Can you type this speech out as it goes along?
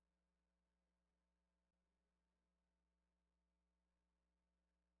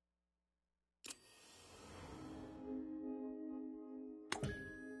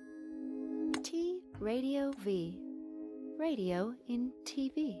Radio V. Radio in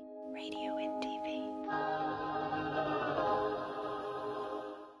TV. Radio in TV.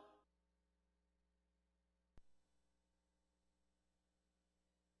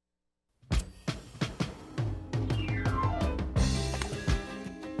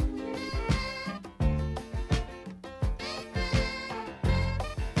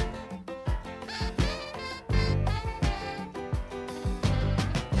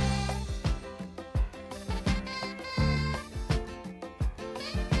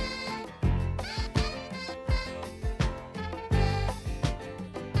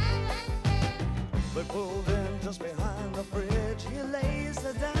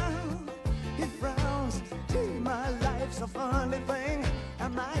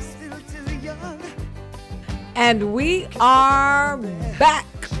 And we are back.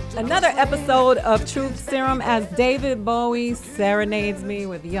 Another episode of Truth Serum as David Bowie serenades me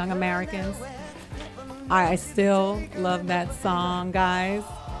with Young Americans. I still love that song, guys.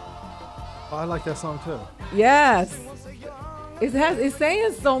 Oh, I like that song too. Yes. It's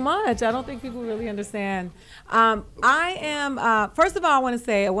saying so much. I don't think people really understand. I am, first of all, I want to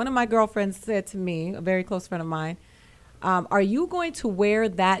say, one of my girlfriends said to me, a very close friend of mine, are you going to wear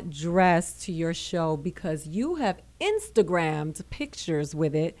that dress to your show because you have Instagrammed pictures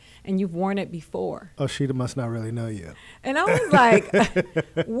with it and you've worn it before? Oh, she must not really know you. And I was like,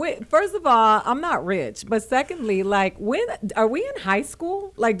 first of all, I'm not rich. But secondly, like, when are we in high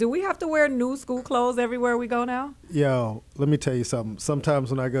school? Like, do we have to wear new school clothes everywhere we go now? Yo, let me tell you something.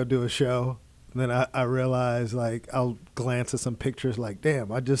 Sometimes when I go do a show, then I realize, like, I'll glance at some pictures like,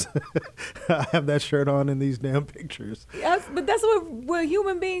 damn, I just I have that shirt on in these damn pictures. Yes, but that's what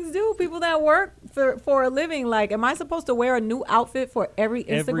human beings do. People that work for a living. Like, am I supposed to wear a new outfit for every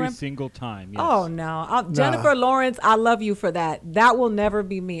Instagram? Every single time, yes. Oh, no. Jennifer Lawrence, I love you for that. That will never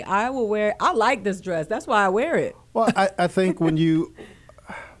be me. I like this dress. That's why I wear it. Well, I think when you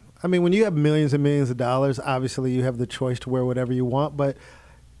have millions and millions of dollars, obviously you have the choice to wear whatever you want, but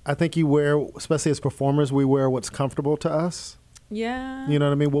I think you wear, especially as performers, we wear what's comfortable to us. Yeah. You know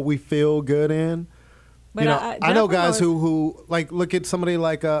what I mean? What we feel good in. But I know guys who like look at somebody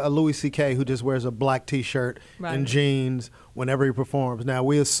like a Louis C.K. who just wears a black T-shirt and jeans whenever he performs. Now,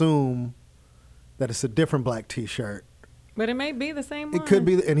 we assume that it's a different black T-shirt. But it may be the same one. It could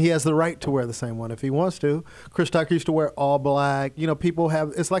be, and he has the right to wear the same one if he wants to. Chris Tucker used to wear all black. You know, people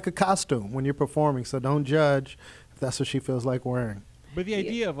have, it's like a costume when you're performing, so don't judge if that's what she feels like wearing. But the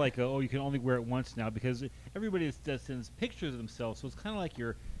idea of like, you can only wear it once now because everybody sends pictures of themselves, so it's kind of like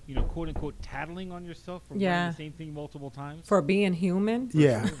you're, quote unquote, tattling on yourself for wearing the same thing multiple times. For being human?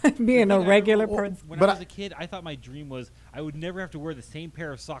 Yeah. Being a regular person. When I was a kid, I thought my dream was I would never have to wear the same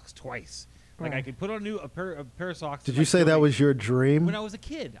pair of socks twice. Like I could put on a pair of socks. Did you say that was your dream? When I was a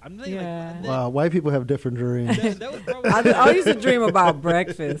kid, I'm like, wow, white people have different dreams. That was probably I used to dream about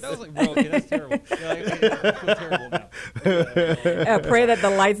breakfast. That was like, bro, okay, that's terrible. I feel terrible now. I pray that the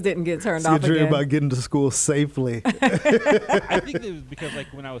lights didn't get turned off again. You dream about getting to school safely. I think it was because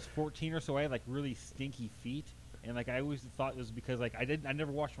like when I was 14 or so, I had like really stinky feet, and like I always thought it was because like I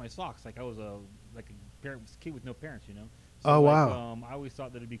never washed my socks. Like I was a kid with no parents, So wow. I always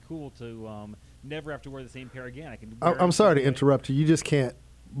thought that it'd be cool to never have to wear the same pair again. I'm sorry to interrupt you. You just can't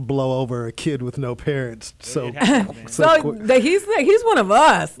blow over a kid with no parents. So he's one of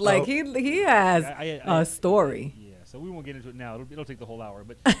us. Like he has a story. Yeah. So we won't get into it now. It'll take the whole hour.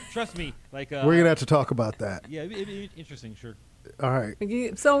 But trust me, like we're gonna have to talk about that. Yeah, it'd be interesting. Sure. All right.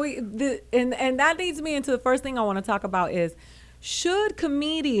 So and that leads me into the first thing I want to talk about is, should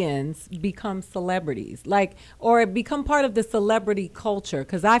comedians become celebrities, or become part of the celebrity culture?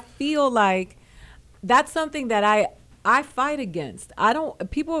 Because I feel like that's something that I fight against.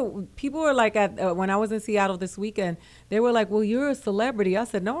 People were like, when I was in Seattle this weekend, they were like, well, you're a celebrity. I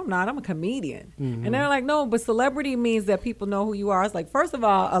said, no, I'm not. I'm a comedian. Mm-hmm. And they're like, no, but celebrity means that people know who you are. I was like, first of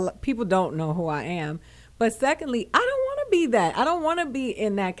all, people don't know who I am. But secondly, I don't want to be that. I don't want to be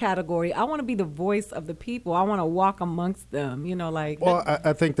in that category. I want to be the voice of the people. I want to walk amongst them, Well,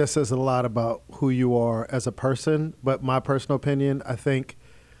 I think that says a lot about who you are as a person. But my personal opinion, I think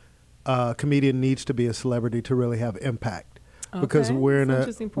a comedian needs to be a celebrity to really have impact. Okay. Because we're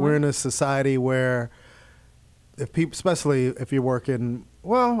in a society where if people, especially if you're working,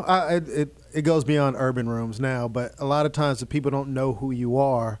 it goes beyond urban rooms now. But a lot of times if people don't know who you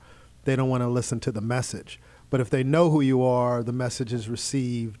are, they don't want to listen to the message. But if they know who you are, the message is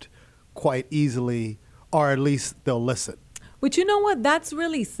received quite easily, or at least they'll listen. But you know what? That's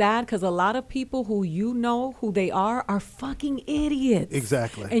really sad because a lot of people who they are fucking idiots.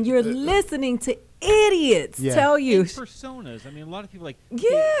 Exactly. And you're listening to idiots tell you. And personas. I mean, a lot of people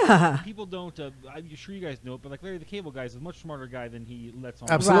people don't. I'm sure you guys know it, but like Larry the Cable Guy is a much smarter guy than he lets on.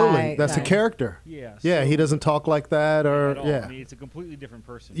 Absolutely, Right, that's a right. character. Yeah. Yeah, so- he doesn't talk like that, or at all. yeah, I mean, it's a completely different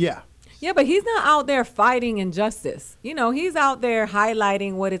person. yeah. Yeah, but he's not out there fighting injustice. You know, he's out there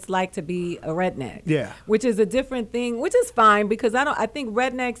highlighting what it's like to be a redneck. Yeah. Which is a different thing, which is fine because I think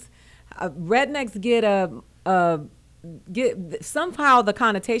rednecks get somehow the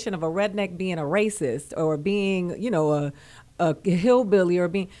connotation of a redneck being a racist or being, you know, a hillbilly or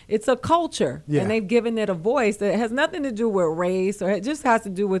being, it's a culture. Yeah. And they've given it a voice that has nothing to do with race, or it just has to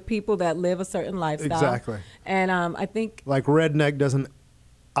do with people that live a certain lifestyle. Exactly. And I think Like redneck doesn't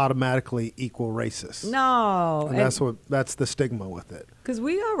automatically equal racist. no, And that's the stigma with it. because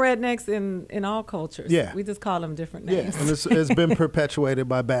we are rednecks in all cultures. Yeah. We just call them different Yeah, names. and it's been perpetuated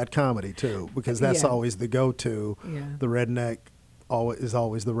by bad comedy too, because that's Yeah. always the go-to. Yeah. The redneck is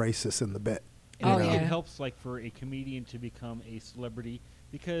always the racist in the bit. And Oh, it yeah. helps like for a comedian to become a celebrity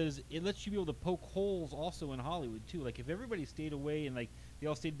because it lets you be able to poke holes also in Hollywood too. Like if everybody stayed away and like they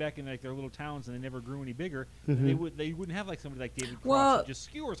all stayed back in like their little towns and they never grew any bigger, then they wouldn't have like somebody like David Cross Well- that just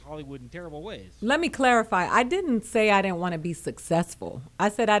skewers Hollywood in terrible ways. Let me clarify. I didn't say I didn't want to be successful. I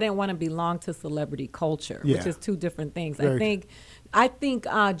said I didn't want to belong to celebrity culture, which Yeah. is two different things. Very I think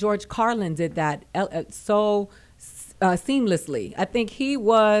George Carlin did that so seamlessly. I think he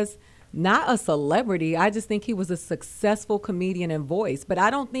was not a celebrity. I just think he was a successful comedian and voice. But I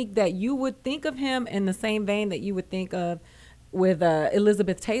don't think that you would think of him in the same vein that you would think of with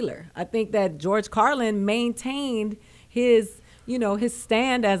Elizabeth Taylor. I think that George Carlin maintained his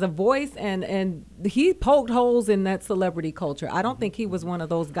stand as a voice, and he poked holes in that celebrity culture. I don't think he was one of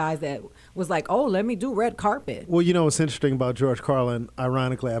those guys that was like, oh, let me do red carpet. Well, you know what's interesting about George Carlin,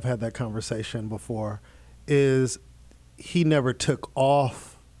 ironically, I've had that conversation before, is he never took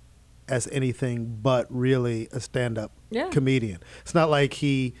off as anything but really a stand-up Yeah. comedian. It's not like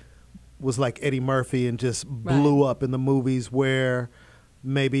he was like Eddie Murphy and just blew up in the movies where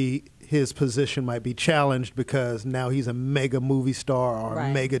maybe his position might be challenged because now he's a mega movie star or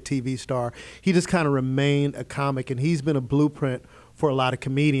a mega TV star. He just kind of remained a comic, and he's been a blueprint for a lot of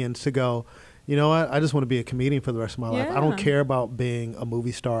comedians to go, you know what, I just want to be a comedian for the rest of my life. I don't Yeah. care about being a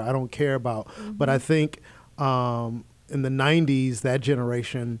movie star. I don't care about, but I think in the 90s, that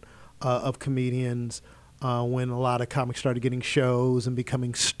generation of comedians, when a lot of comics started getting shows and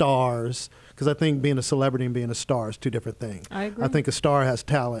becoming stars, because I think being a celebrity and being a star is two different things. I agree. I think a star has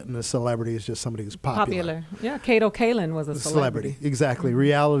talent, and a celebrity is just somebody who's popular. Yeah, Kato Kalin was a celebrity. Exactly. I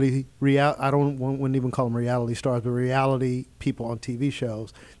wouldn't even call them reality stars, but reality people on TV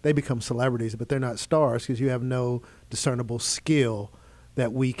shows, they become celebrities, but they're not stars because you have no discernible skill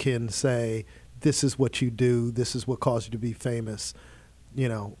that we can say, this is what you do, this is what caused you to be famous. You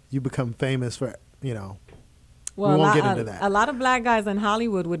know, you become famous for, you know, Well, we won't get a into that. lot, a lot of black guys in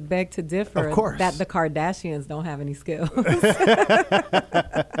Hollywood would beg to differ Of course. that the Kardashians don't have any skills.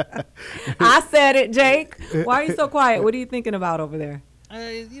 I said it, Jake. Why are you so quiet? What are you thinking about over there?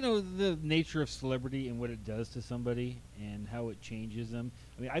 You know, the nature of celebrity and what it does to somebody and how it changes them.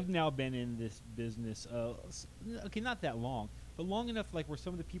 I mean, I've now been in this business, not that long, but long enough like where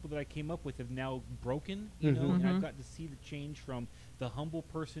some of the people that I came up with have now broken, you know, and I've got to see the change from the humble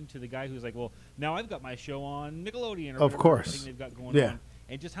person to the guy who's like, well, now I've got my show on Nickelodeon or Of whatever course. thing they've got going Yeah. on.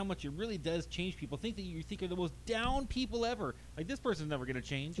 And just how much it really does change people. Think that you think are the most down people ever. Like, this person's never going to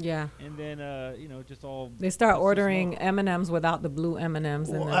change. Yeah. And then, you know, just all... They start it's just ordering all- M&Ms without the blue M&Ms.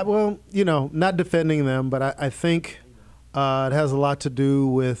 Well, you know, not defending them, but I think it has a lot to do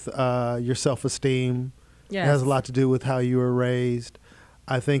with your self-esteem. Yes. It has a lot to do with how you were raised.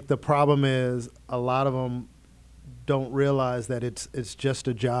 I think the problem is a lot of them don't realize that it's just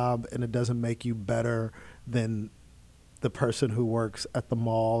a job and it doesn't make you better than the person who works at the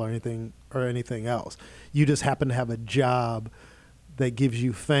mall or anything else. You just happen to have a job that gives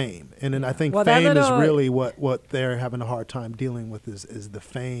you fame. And then I think Well, that fame is little- really what they're having a hard time dealing with is the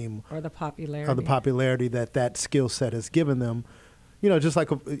fame or the popularity. or the popularity that skill set has given them. You know, just like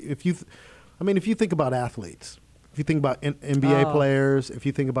if you think about athletes, if you think about NBA players, if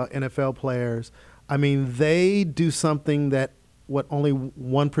you think about NFL players, I mean, they do something that what only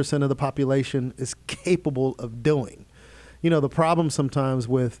 1% of the population is capable of doing. You know, the problem sometimes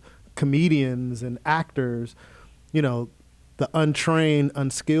with comedians and actors, you know, the untrained,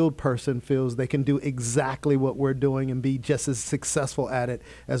 unskilled person feels they can do exactly what we're doing and be just as successful at it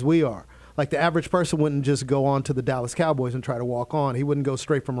as we are. Like the average person wouldn't just go on to the Dallas Cowboys and try to walk on. He wouldn't go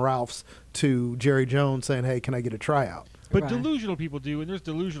straight from Ralph's to Jerry Jones saying, hey, can I get a tryout? But Right. delusional people do, and there's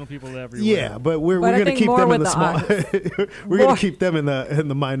delusional people everywhere. Yeah, but we're But I going to think keep more them in with the small. We're going More- to keep them in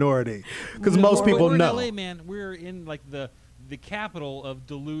the minority because We're- most people we're know. in LA, man. We're in like the capital of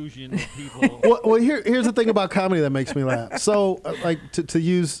delusion of people. Well, here's the thing about comedy that makes me laugh. So, like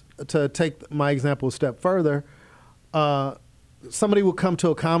to take my example a step further, somebody will come to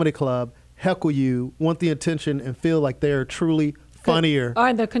a comedy club, heckle you, want the attention, and feel like they're truly funnier.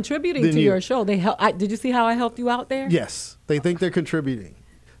 And they're contributing than to you. your show. Did you see how I helped you out there? Yes, they think they're contributing.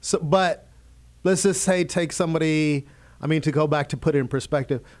 So, but let's just say take somebody. I mean, to go back to put it in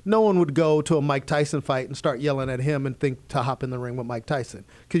perspective, no one would go to a Mike Tyson fight and start yelling at him and think to hop in the ring with Mike Tyson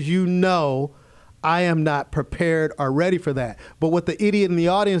because I am not prepared or ready for that. But what the idiot in the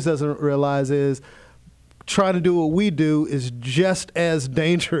audience doesn't realize is trying to do what we do is just as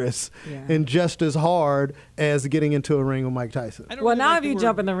dangerous and just as hard as getting into a ring with Mike Tyson. I don't Well, really now like if the you word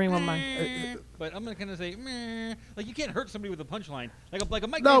jump in the ring with Mike. But I'm gonna say, meh. Like you can't hurt somebody with a punchline. Like a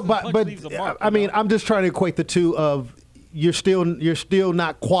Mike No, Tyson punch but leaves a mark. I mean, I'm just trying to equate the two of you're still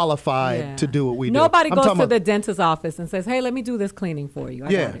not qualified Yeah. to do what we do. Nobody I'm goes talking to about- the dentist's office and says, "Hey, let me do this cleaning for you."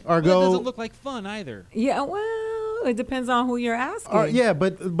 I got it. or Well, it go. doesn't look like fun either. Yeah, well, it depends on who you're asking. Yeah,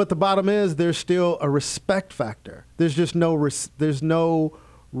 but the bottom is there's still a respect factor. There's just there's no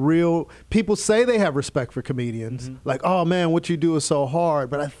real. People say they have respect for comedians, like, oh man, what you do is so hard.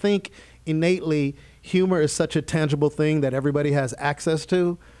 But I think innately humor is such a tangible thing that everybody has access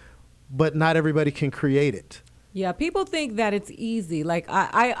to, but not everybody can create it. Yeah, people think that it's easy. Like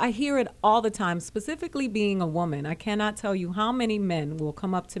I hear it all the time, specifically being a woman. I cannot tell you how many men will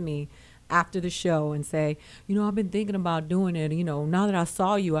come up to me after the show and say, I've been thinking about doing it. Now that I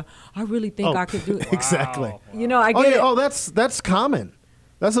saw you, I really think I could do it. Exactly. I get it. Oh, that's common.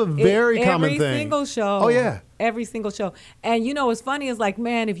 That's a very common thing. Every single show. Oh yeah. Every single show. And what's funny is like,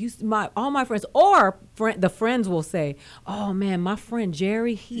 man, if all my friends or the friends will say, oh man, my friend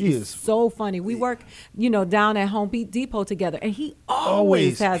Jerry, he is so funny. We work, down at Home Depot together, and he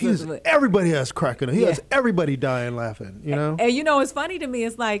always has everybody has cracking. He has everybody dying laughing. And it's funny to me.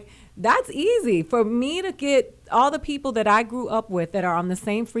 It's like that's easy for me to get all the people that I grew up with that are on the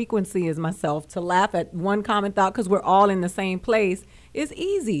same frequency as myself to laugh at one common thought because we're all in the same place. Is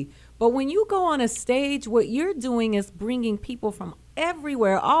easy. But when you go on a stage, what you're doing is bringing people from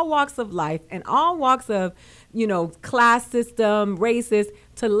everywhere, all walks of life and all walks of, class system, races,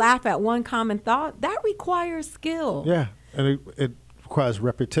 to laugh at one common thought. That requires skill. Yeah, and it requires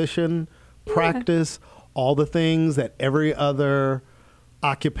repetition, practice, all the things that every other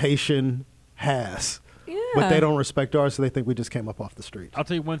occupation has. Yeah. But they don't respect ours, so they think we just came up off the street. I'll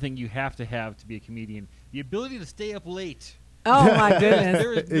tell you one thing you have to be a comedian: the ability to stay up late. Oh my goodness.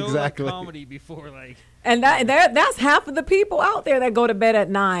 There is no Exactly. comedy before And that's half of the people out there that go to bed at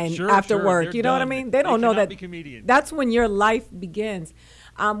 9 after work. They're you know what I done. mean? They don't know cannot that. be comedians. That's when your life begins.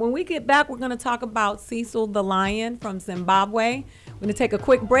 When we get back, we're going to talk about Cecil the Lion from Zimbabwe. We're going to take a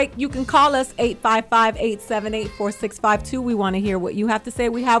quick break. You can call us 855-878-4652. We want to hear what you have to say.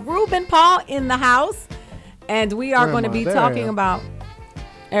 We have Ruben Paul in the house, and we are going to be talking about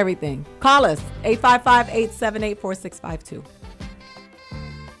everything. Call us 855-878-4652.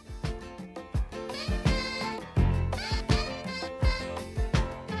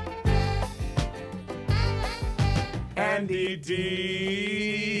 Andy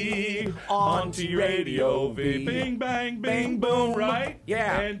D on T Radio V. Bing, bang, bing, boom, right?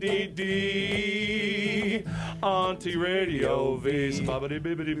 Yeah. Andy D on T Radio V. Bobbity,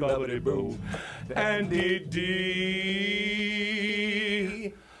 bibbity, bobbity, boo. Andy D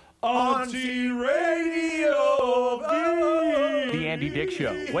on T Radio V. The Andy Dick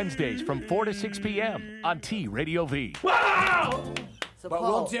Show, Wednesdays from 4 to 6 p.m. on T Radio V. Wow! So but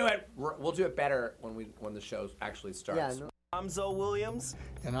Paul, we'll do it better when the show actually starts. Yeah, no. I'm Zoe Williams.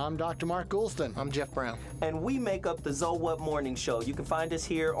 And I'm Dr. Mark Goulston. I'm Jeff Brown. And we make up the Zoe What Morning Show. You can find us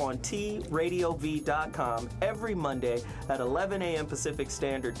here on TRadiov.com every Monday at 11 a.m. Pacific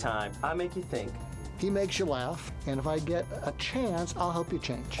Standard Time. I make you think. He makes you laugh, and if I get a chance, I'll help you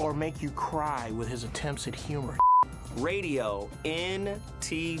change. Or make you cry with his attempts at humor. Radio in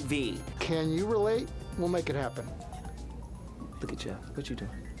TV. Can you relate? We'll make it happen. Look at you. What you doing?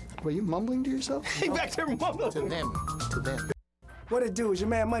 Were you mumbling to yourself? Hey, back there mumbling. To them. What it do is your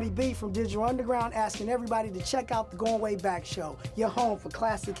man Money B from Digital Underground asking everybody to check out the Going Way Back Show, your home for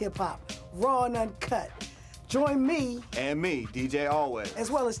classic hip-hop, raw and uncut. Join me. And me, DJ Always.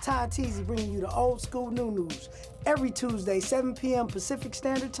 As well as Ty Teasy bringing you the old school new news. Every Tuesday, 7 p.m. Pacific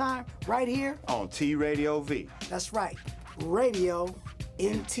Standard Time, right here. On T Radio V. That's right. Radio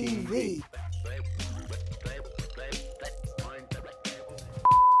in TV.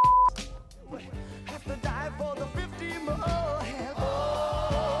 Have to die for the 50 more.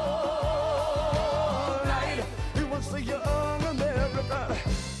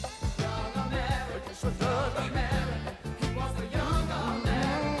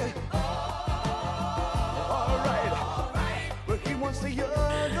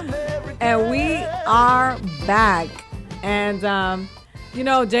 And we are back. And, you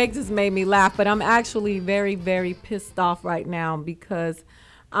know, Jake just made me laugh, but I'm actually very, very pissed off right now because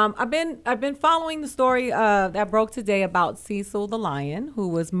I've been following the story that broke today about Cecil the lion, who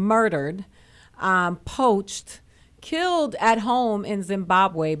was murdered, poached, killed at home in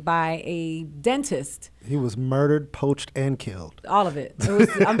Zimbabwe by a dentist. He was murdered, poached, and killed. All of it.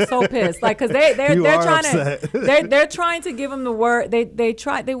 I'm so pissed. Like, cause they're trying upset. to they're trying to give him the word.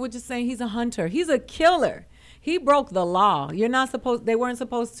 They were just saying he's a hunter. He's a killer. He broke the law. They weren't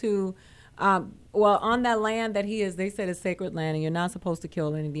supposed to. Well, on that land that he is, they said it's sacred land, and you're not supposed to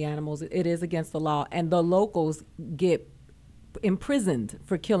kill any of the animals. It is against the law, and the locals get imprisoned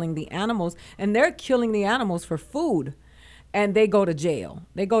for killing the animals, and they're killing the animals for food, and they go to jail.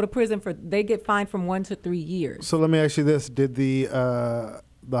 They go to prison they get fined from 1 to 3 years. So let me ask you this: did the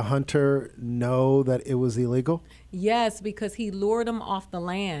hunter know that it was illegal? Yes, because he lured them off the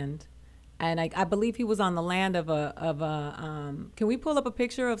land, and I believe he was on the land of a. Can we pull up a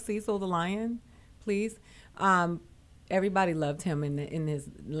picture of Cecil the lion, please? Everybody loved him in his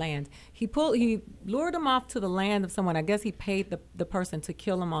land. He lured him off to the land of someone. I guess he paid the person to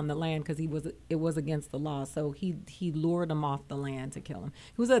kill him on the land because it was against the law. So he lured him off the land to kill him.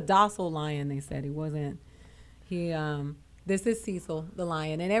 He was a docile lion. They said he wasn't. This is Cecil the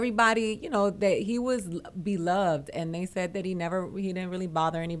lion, and everybody, you know, that he was beloved, and they said that he didn't really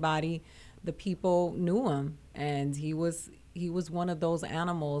bother anybody. The people knew him, and he was one of those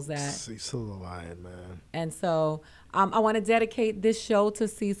animals that Cecil the lion, man. And so I want to dedicate this show to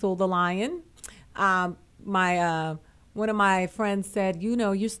Cecil the lion. One of my friends said, you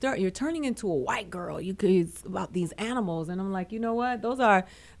know, you're turning into a white girl. It's about these animals, and I'm like, you know what?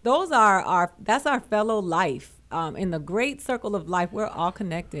 That's our fellow life. In the great circle of life, we're all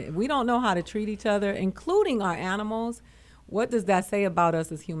connected. If we don't know how to treat each other, including our animals, what does that say about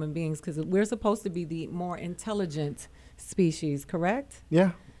us as human beings? Because we're supposed to be the more intelligent species, correct?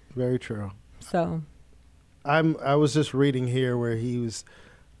 Yeah, very true. So I was just reading here where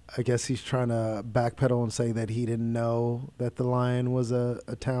I guess he's trying to backpedal and say that he didn't know that the lion was a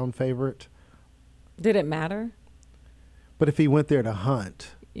town favorite. Did it matter? But if he went there to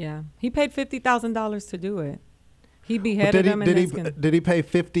hunt. Yeah. He paid $50,000 to do it. He beheaded him. Did he pay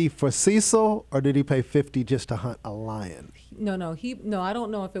 50 for Cecil, or did he pay 50 just to hunt a lion? No. I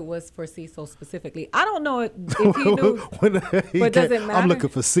don't know if it was for Cecil specifically. I don't know if he knew. But does it matter? I'm looking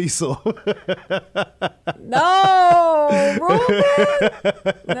for Cecil. No, Ruben.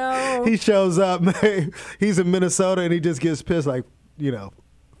 No. He shows up, man. He's in Minnesota, and he just gets pissed, like, you know,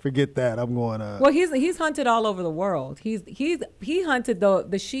 forget that. I'm going. Well, he's hunted all over the world. He hunted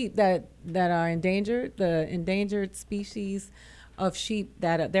the sheep that are endangered, the endangered species of sheep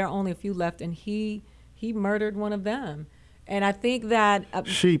that there are only a few left, and he murdered one of them. And I think that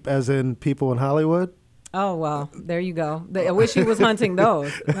sheep, as in people in Hollywood. Oh well, there you go. I wish he was hunting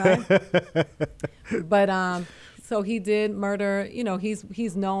those. Right? But so he did murder. You know,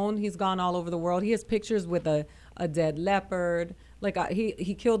 he's known. He's gone all over the world. He has pictures with a dead leopard. Like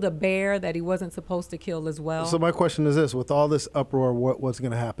he killed a bear that he wasn't supposed to kill as well. So my question is this: with all this uproar, what's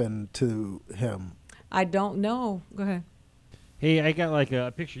going to happen to him? I don't know. Go ahead. Hey, I got like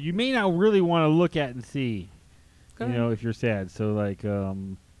a picture you may not really want to look at and see. Go you ahead. know, if you're sad. So like,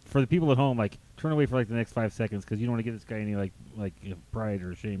 for the people at home, like turn away for like the next 5 seconds because you don't want to give this guy any like pride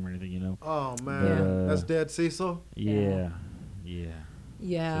or shame or anything. You know. Oh man, that's dead Cecil. Yeah.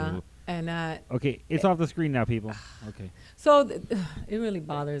 So, and okay, it's off the screen now, people. Okay. So it really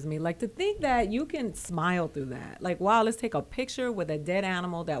bothers me. Like to think that you can smile through that. Like, wow, let's take a picture with a dead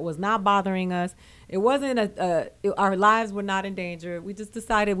animal that was not bothering us. It wasn't our lives were not in danger. We just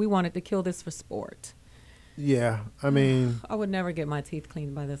decided we wanted to kill this for sport. Yeah, I mean, I would never get my teeth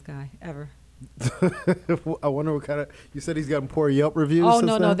cleaned by this guy ever. I wonder what kind of. You said he's gotten poor Yelp reviews. Oh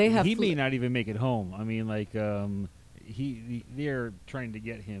no, they have. He may not even make it home. I mean, like. They're trying to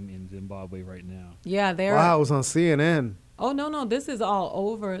get him in Zimbabwe right now. Yeah, they're. Wow, it was on CNN. Oh no, this is all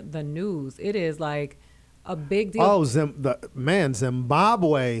over the news. It is like a big deal. Oh,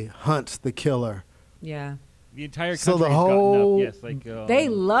 Zimbabwe hunts the killer. Yeah. The entire country so the whole gotten up. Yes, like they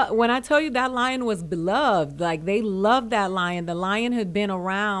love. When I tell you that lion was beloved, like they loved that lion. The lion had been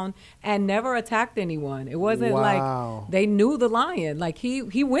around and never attacked anyone. It wasn't like they knew the lion. Like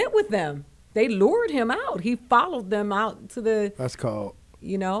he went with them. They lured him out. He followed them out to the. That's called.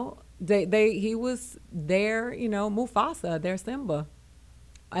 You know, he was their, you know, Mufasa, their Simba,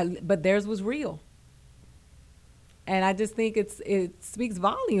 but theirs was real. And I just think it speaks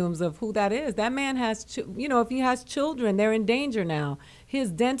volumes of who that is. That man has, if he has children, they're in danger now.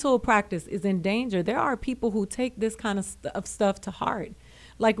 His dental practice is in danger. There are people who take this kind of stuff to heart,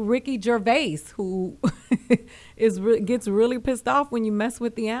 like Ricky Gervais, who gets really pissed off when you mess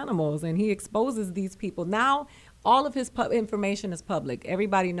with the animals, and he exposes these people. Now, all of his information is public.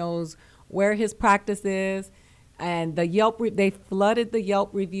 Everybody knows where his practice is. And the Yelp, they flooded the Yelp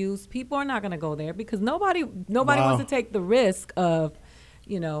reviews. People are not going to go there because nobody wants to take the risk of,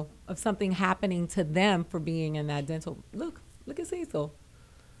 of something happening to them for being in that dental. Look at Cecil.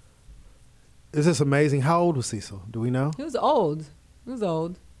 Is this amazing? How old was Cecil? Do we know? He was old.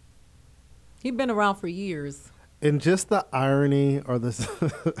 He'd been around for years. And just the irony or this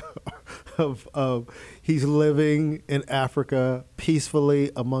of he's living in Africa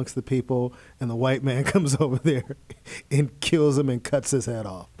peacefully amongst the people, and the white man comes over there and kills him and cuts his head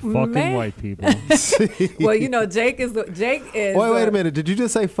off. Fucking white people. Well, Jake is. Wait a minute. Did you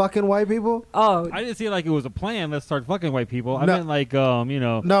just say fucking white people? Oh, I didn't see it like it was a plan. Let's start fucking white people. I meant like No,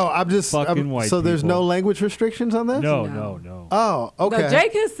 I'm just fucking white. So people. there's no language restrictions on this? No. Oh, okay. No,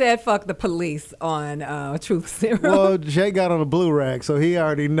 Jake has said fuck the police on Truth Serum. Well, Jake got on a blue rag, so he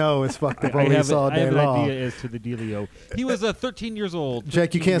already knows fuck the police all day long. I have an idea as to the dealio. He was 13 years old.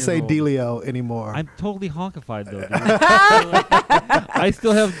 Jake, you can't say dealio anymore. I'm totally honkified though, dude. I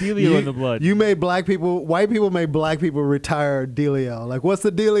still have dealio in the blood. You made white people made black people retire dealio. Like, what's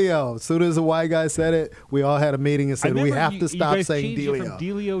the dealio? As soon as a white guy said it, we all had a meeting and said we have to stop saying dealio. You guys changed it from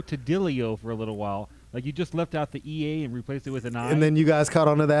dealio. dealio to dilio for a little while. Like, you just left out the EA and replaced it with an I. And then you guys caught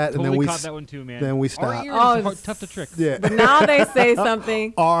on to that. Totally and then we caught that one too, man. Then we stopped. Our ears are tough to trick. Yeah. But now they say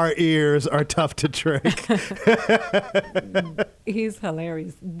something. Our ears are tough to trick. He's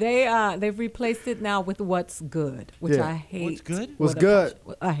hilarious. They've replaced it now with what's good, which I hate. What's good? What's good?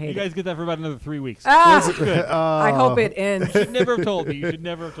 I hate it. You guys get that for about another 3 weeks. What's good? I hope it ends. You should never have told me. You should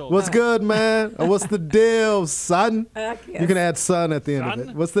never have told me. What's good, man? What's the deal, son? Yes. You can add son at the end of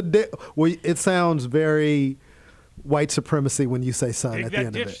it. What's the deal? Well, it sounds very white supremacy when you say son Dig at the that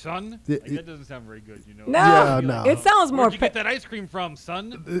end ditch, of it. son. Like, that doesn't sound very good, you know. No, Yeah, no. It sounds more. Where'd you get that ice cream from,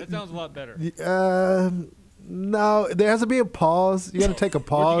 son? That sounds a lot better. No, there has to be a pause. You got to take a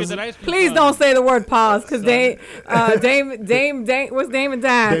pause. Please don't say the word pause, because Dame, what's Damon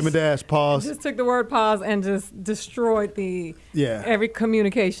Dash? Damon Dash, pause. Just took the word pause and just destroyed every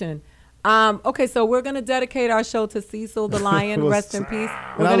communication. Okay, so we're going to dedicate our show to Cecil the lion. Rest in peace.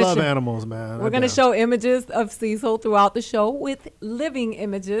 And I love animals, man. We're going to show images of Cecil throughout the show with living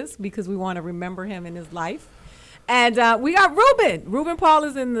images because we want to remember him in his life. And we got Ruben. Ruben Paul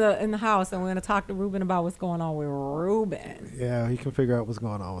is in the house, and we're going to talk to Ruben about what's going on with Ruben. Yeah, he can figure out what's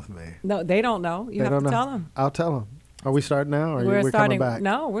going on with me. No, they don't know. You have to tell them. I'll tell them. Are we starting now, or we're coming back?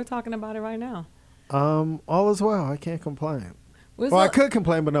 No, we're talking about it right now. All is well. I can't complain. I could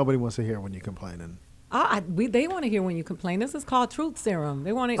complain, but nobody wants to hear when you're complaining. They want to hear when you complain. This is called Truth Serum.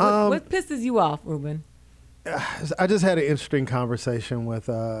 They want to. What pisses you off, Ruben? I just had an interesting conversation with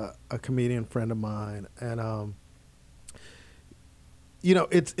a comedian friend of mine, and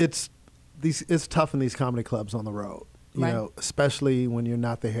it's tough in these comedy clubs on the road. You know, especially when you're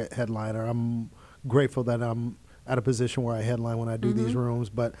not the headliner. I'm grateful that I'm at a position where I headline when I do these rooms,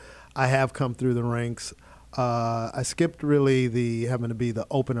 but I have come through the ranks. I skipped really having to be the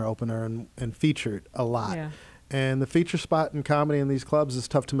opener and featured a lot. Yeah. And the feature spot in comedy in these clubs is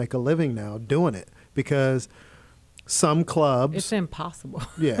tough to make a living now doing it because some clubs... It's impossible.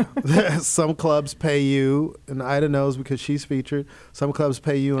 Yeah. Some clubs pay you, and Ida knows because she's featured, some clubs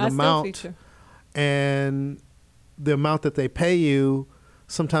pay you an amount. Still feature. And the amount that they pay you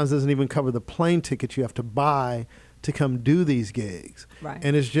sometimes doesn't even cover the plane ticket you have to buy to come do these gigs. Right.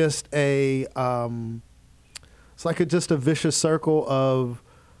 And it's just it's like just a vicious circle of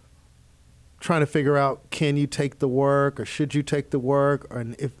trying to figure out, can you take the work or should you take the work?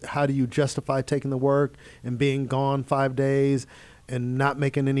 And how do you justify taking the work and being gone 5 days and not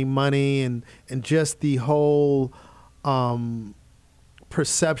making any money and just the whole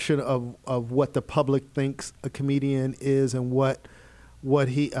perception of what the public thinks a comedian is and what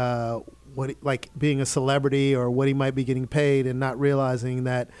he like being a celebrity or what he might be getting paid, and not realizing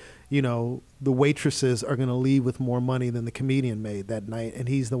that, you know, the waitresses are going to leave with more money than the comedian made that night, and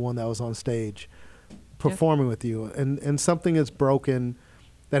he's the one that was on stage performing with you. And something is broken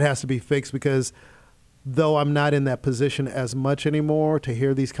that has to be fixed, because though I'm not in that position as much anymore to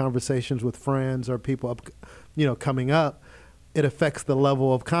hear these conversations with friends or people coming up, it affects the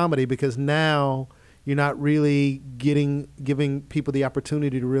level of comedy, because now you're not really giving people the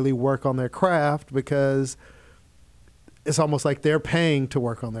opportunity to really work on their craft, because it's almost like they're paying to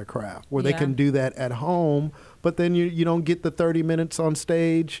work on their craft, where they Yeah. can do that at home, but then you don't get the 30 minutes on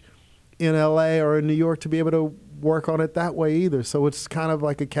stage in LA or in New York to be able to work on it that way either. So it's kind of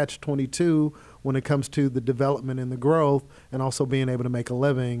like a catch-22 when it comes to the development and the growth, and also being able to make a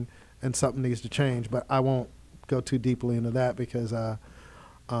living, and something needs to change. But I won't go too deeply into that because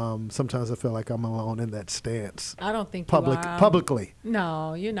sometimes I feel like I'm alone in that stance. I don't think publicly.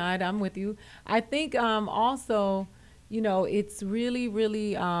 No, you're not. I'm with you. I think also, it's really,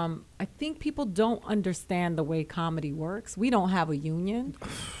 really, I think people don't understand the way comedy works. We don't have a union.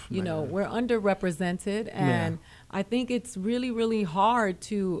 We're underrepresented, and I think it's really, really hard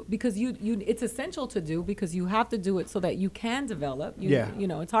because it's essential to do, because you have to do it so that you can develop.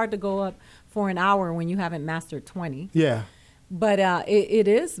 It's hard to go up for an hour when you haven't mastered 20. Yeah. But it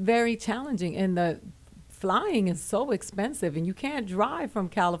is very challenging, and the flying is so expensive, and you can't drive from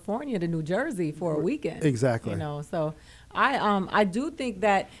California to New Jersey for a weekend. Exactly. So I do think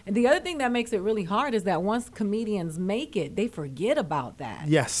that, and the other thing that makes it really hard is that once comedians make it, they forget about that.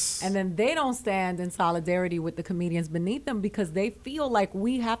 Yes. And then they don't stand in solidarity with the comedians beneath them, because they feel like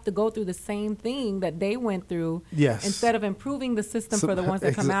we have to go through the same thing that they went through. Yes. Instead of improving the system for the ones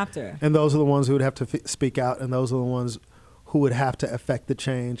that come after. And those are the ones who would have to speak out, and those are the ones who would have to affect the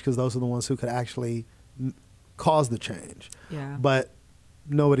change, because those are the ones who could actually cause the change. Yeah. But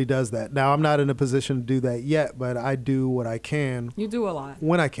nobody does that. Now, I'm not in a position to do that yet, but I do what I can. You do a lot.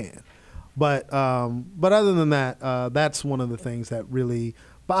 When I can. But other than that, that's one of the things that really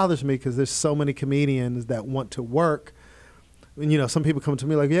bothers me, because there's so many comedians that want to work. And, some people come to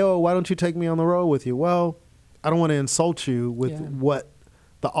me like, yo, why don't you take me on the road with you? Well, I don't want to insult you with what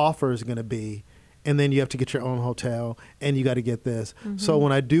the offer is going to be. And then you have to get your own hotel, and you got to get this. Mm-hmm. So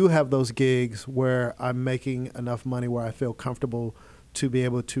when I do have those gigs where I'm making enough money where I feel comfortable to be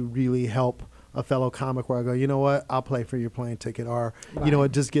able to really help a fellow comic, where I go, you know what, I'll pay for your plane ticket, or, you know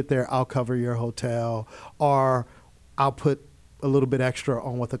what, just get there, I'll cover your hotel, or I'll put a little bit extra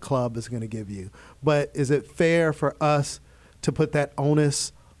on what the club is going to give you. But is it fair for us to put that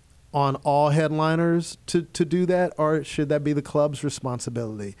onus on all headliners to do that, or should that be the club's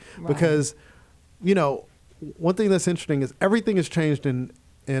responsibility? Right. Because one thing that's interesting is everything has changed in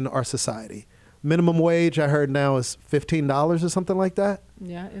our society. Minimum wage, I heard now, is $15 or something like that.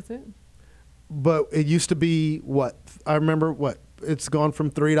 Yeah, is it? But it used to be what? I remember it's gone from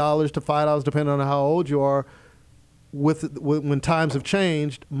 $3 to $5, depending on how old you are. When times have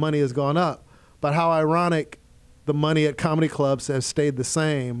changed, money has gone up. But how ironic, the money at comedy clubs has stayed the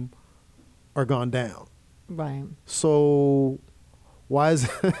same or gone down. Right. So why is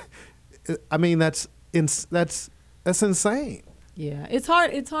I mean, that's insane. Yeah, it's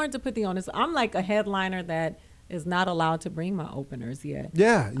hard to put the onus. I'm like a headliner that is not allowed to bring my openers yet.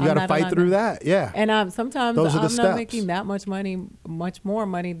 Yeah, you got to fight through that. Yeah. And sometimes Those are the I'm steps. not making that much money, much more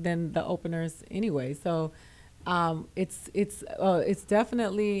money than the openers anyway. So it's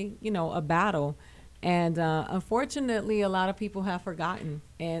definitely, a battle. And unfortunately, a lot of people have forgotten,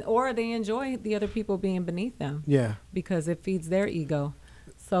 or they enjoy the other people being beneath them. Yeah. Because it feeds their ego.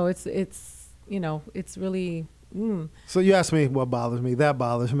 So it's really. So you asked me what bothers me. That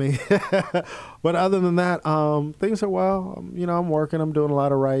bothers me. But other than that, things are well. I'm working. I'm doing a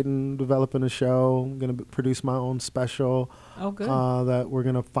lot of writing, developing a show. I'm going to produce my own special. Oh, good. That we're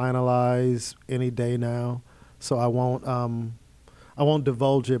going to finalize any day now. So I won't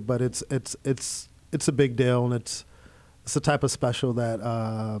divulge it, but it's a big deal, and it's the type of special that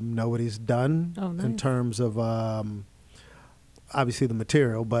nobody's done. Oh, nice. In terms of obviously the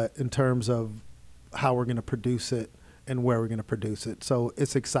material, but in terms of how we're going to produce it and where we're going to produce it. So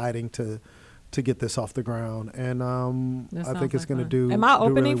it's exciting to get this off the ground, and I think it's going to do. Am I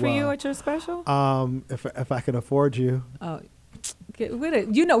opening really for you well. at your special? If I can afford you. Get with it.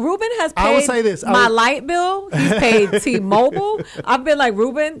 Ruben has paid I will say this. my light bill. He's paid T-Mobile. I've been like,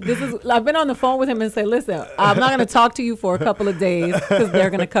 Ruben, I've been on the phone with him and say, listen, I'm not going to talk to you for a couple of days because they're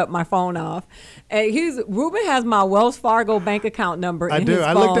going to cut my phone off. And Ruben has my Wells Fargo bank account number in his phone.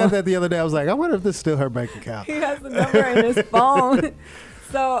 I looked at that the other day. I was like, I wonder if this is still her bank account. He has the number in his phone.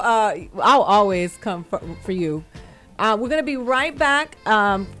 So I'll always come for you. We're going to be right back.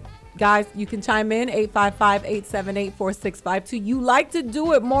 Guys, you can chime in, 855-878-4652. You like to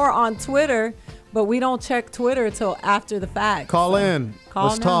do it more on Twitter, but we don't check Twitter until after the fact. Call in.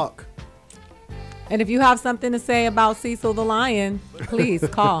 Let's talk. And if you have something to say about Cecil the Lion, please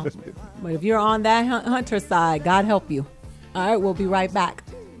call. But if you're on that hunter side, God help you. All right, we'll be right back.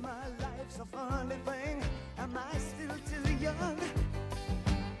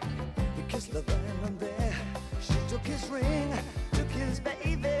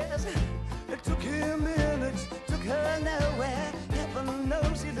 It took him minutes, took her nowhere. Heaven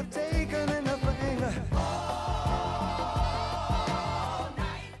knows he'd have taken anything. All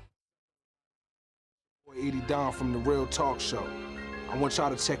night. 80 Don from The Real Talk Show. I want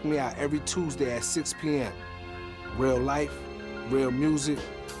y'all to check me out every Tuesday at 6 p.m. Real life, real music,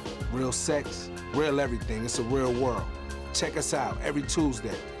 real sex, real everything. It's a real world. Check us out every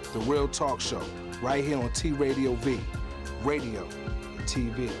Tuesday, The Real Talk Show, right here on T Radio V. Radio and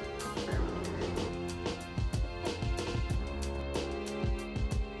TV.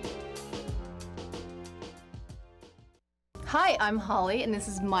 Hi, I'm Holly, and this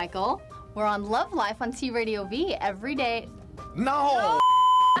is Michael. We're on Love Life on T Radio V every day. No!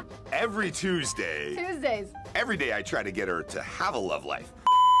 Every Tuesday. Tuesdays. Every day I try to get her to have a love life.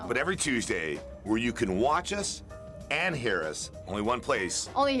 But every Tuesday, where you can watch us and hear us, only one place.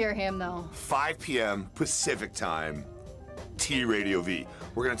 Only hear him, though. 5 p.m. Pacific time, T Radio V.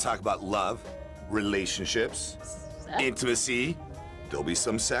 We're going to talk about love, relationships, intimacy. There'll be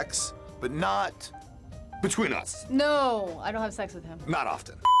some sex, but not between us. No, I don't have sex with him. Not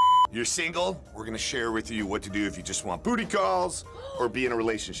often. You're single, we're going to share with you what to do if you just want booty calls or be in a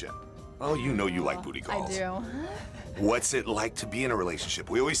relationship. Oh, you know you like booty calls. I do. What's it like to be in a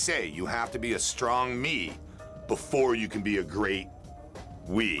relationship? We always say you have to be a strong me before you can be a great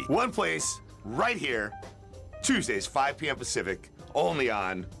we. One place, right here, Tuesdays, 5 p.m. Pacific, only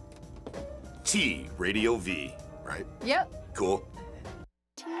on T Radio V, right? Yep. Cool.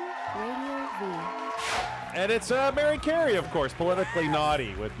 Radio V. And it's Mary Carey, of course, Politically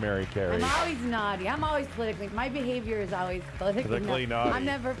Naughty with Mary Carey. I'm always naughty. I'm always politically. My behavior is always politically naughty. I'm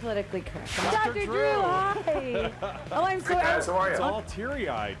never politically correct. Dr. Drew. Hi. Oh, I'm so. Hey guys, how are you? It's all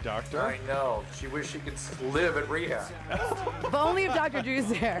teary-eyed, Doctor. I know. She wished she could live at rehab. But only if Dr. Drew's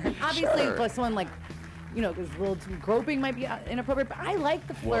there. Obviously, Sure. if someone like, you know, because a little too groping might be inappropriate. But I like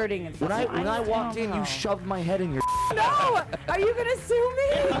the flirting and stuff. When I walked in, you shoved my head in your. No! Are you gonna sue me?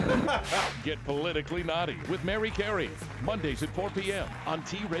 Get Politically Naughty with Mary Carey. Mondays at 4 p.m. on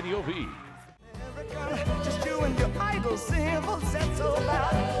T Radio V. Just you and your idol simple set so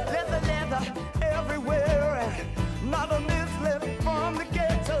loud. Leather everywhere. And not a misled from the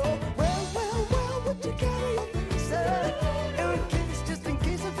ghetto. Well, would you carry your visa? Just in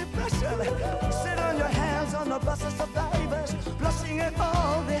case of depression. Sit on your hands on the bus of survivors. Blushing at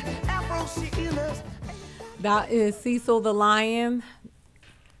all the Afro-Sealers. That is Cecil the Lion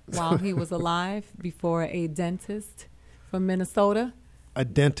while he was alive before a dentist from Minnesota. A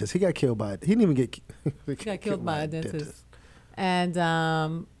dentist. He got killed by it. He didn't even get He got killed by a dentist. And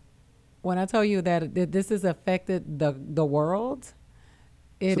when I tell you that this has affected the world,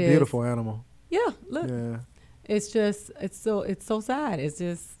 It's a beautiful animal. Yeah, look. Yeah. It's just it's so sad.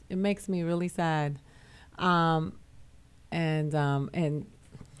 It makes me really sad. And I'm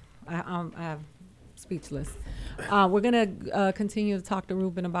speechless. We're gonna continue to talk to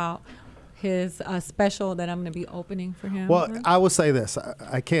Ruben about his special that I'm gonna be opening for him. Well, I will say this: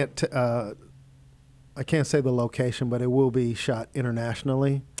 I can't say the location, but it will be shot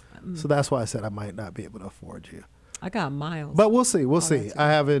internationally. So that's why I said I might not be able to afford you. I got miles. But we'll see. We'll see. I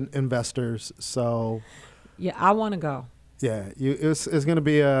have investors, so yeah, I want to go. Yeah, it's going to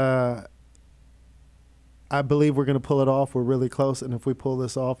be I believe we're going to pull it off. We're really close, and if we pull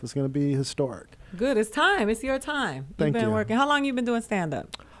this off, it's going to be historic. Good. It's time. It's your time. Thank You've been you. working. How long you been doing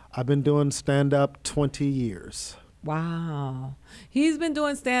stand-up? I've been doing stand-up 20 years. Wow. He's been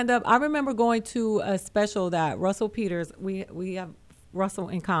doing stand-up. I remember going to a special that Russell Peters, we have Russell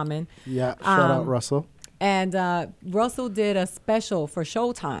in common. Yeah, shout out Russell. And Russell did a special for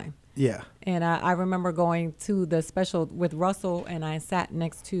Showtime. Yeah. And I remember going to the special with Russell, and I sat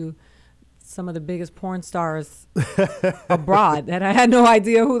next to some of the biggest porn stars abroad that I had no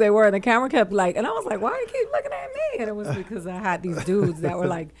idea who they were. And the camera kept and I was like, why do you keep looking at me? And it was because I had these dudes that were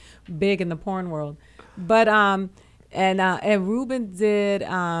like big in the porn world. But, and Ruben did,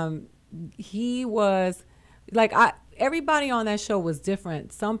 he was everybody on that show was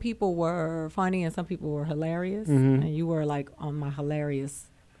different. Some people were funny and some people were hilarious. Mhm. And you were on my hilarious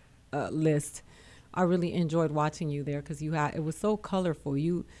list. I really enjoyed watching you there because it was so colorful.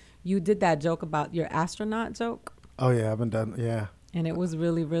 You did that joke about your astronaut joke. Oh, yeah, I haven't done, yeah. And it was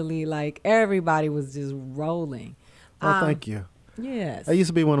really, really everybody was just rolling. Oh, thank you. Yes. That used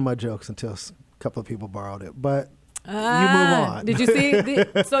to be one of my jokes until a couple of people borrowed it, but you move on. Did you see?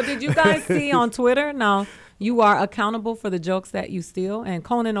 So did you guys see on Twitter? Now, you are accountable for the jokes that you steal, and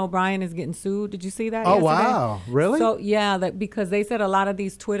Conan O'Brien is getting sued. Did you see that? Oh, yesterday? wow. Really? So, yeah, because they said a lot of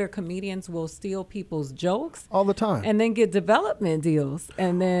these Twitter comedians will steal people's jokes. All the time. And then get development deals.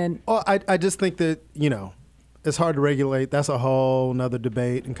 And then... Oh, I just think that, it's hard to regulate. That's a whole nother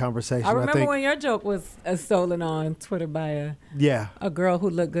debate and conversation. I remember think, when your joke was stolen on Twitter by a girl who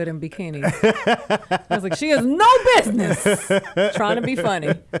looked good in bikini. I was like, she has no business trying to be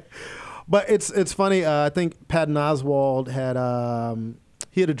funny. But it's funny. I think Patton Oswalt had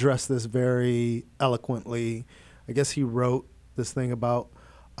he had addressed this very eloquently. I guess he wrote this thing about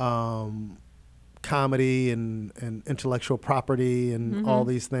comedy and intellectual property and all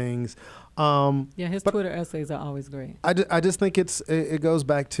these things. His Twitter essays are always great. I just think it goes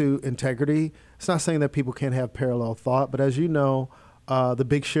back to integrity. It's not saying that people can't have parallel thought, but as you know, the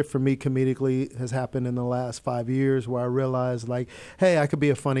big shift for me comedically has happened in the last 5 years where I realized, like, hey, I could be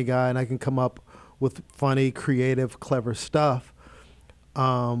a funny guy and I can come up with funny, creative, clever stuff.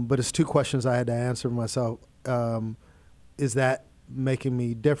 But it's two questions I had to answer myself. Is that making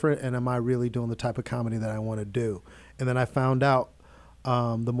me different, and am I really doing the type of comedy that I want to do? And then I found out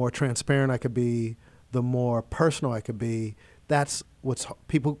the more transparent I could be, the more personal I could be. That's what's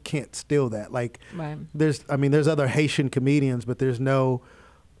people can't steal that. Like, there's other Haitian comedians, but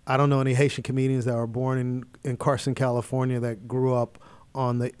I don't know any Haitian comedians that were born in Carson, California, that grew up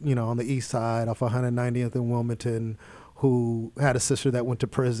on the east side off 190th and Wilmington, who had a sister that went to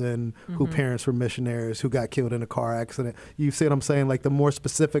prison, whose parents were missionaries, who got killed in a car accident. You see what I'm saying? Like, the more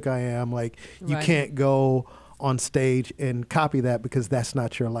specific I am, like, you can't go on stage and copy that because that's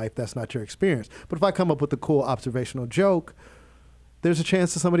not your life, that's not your experience. But if I come up with a cool observational joke, there's a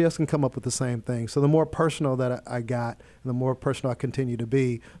chance that somebody else can come up with the same thing. So the more personal that I got and the more personal I continue to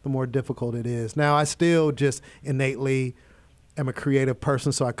be, the more difficult it is. Now, I still just innately am a creative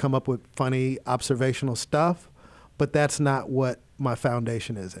person, so I come up with funny observational stuff, but that's not what my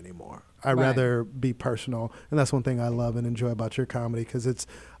foundation is anymore. I'd rather be personal, and that's one thing I love and enjoy about your comedy, because it's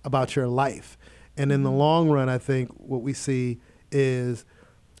about your life. And in the long run, I think what we see is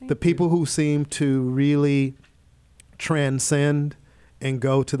the people who seem to really transcend and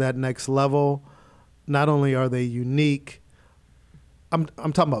go to that next level, not only are they unique, I'm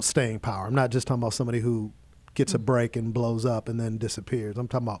talking about staying power. I'm not just talking about somebody who gets a break and blows up and then disappears. I'm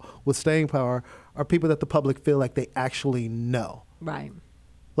talking about with staying power are people that the public feel like they actually know. Right.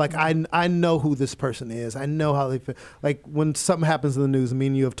 Like, I know who this person is. I know how they feel. Like, when something happens in the news, me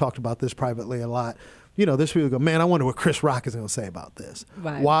and you have talked about this privately a lot. You know, there's people who go, man, I wonder what Chris Rock is going to say about this.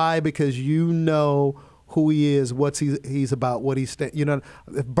 Right. Why? Because you know who he is, what he's about, what he's you know.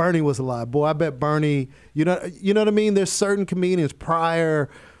 If Bernie was alive, boy, I bet Bernie. You know what I mean. There's certain comedians prior.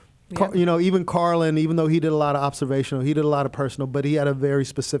 Yeah. You know, even Carlin, even though he did a lot of observational, he did a lot of personal, but he had a very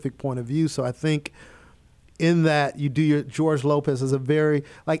specific point of view. So I think in that you do your George Lopez is a very,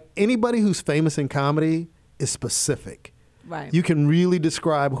 like, anybody who's famous in comedy is specific. Right. You can really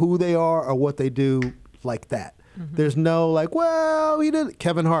describe who they are or what they do like that. There's no like, well, he did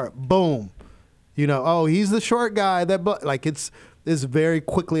Kevin Hart, boom. You know, oh, he's the short guy that, like, it's very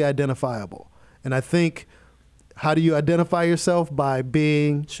quickly identifiable. And I think, how do you identify yourself? By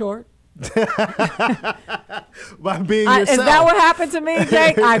being short. By being yourself. Is that what happened to me,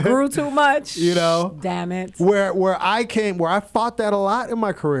 Jake? I grew too much. You know, damn it. Where I fought that a lot in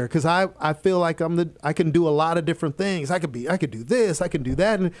my career, because I feel like I can do a lot of different things. I could do this, I can do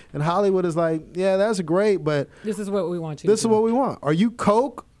that, and Hollywood is like, yeah, that's great, but this is what we want you. This is what we want. Are you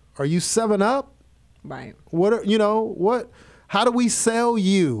Coke? Are you 7-Up? Right. What? How do we sell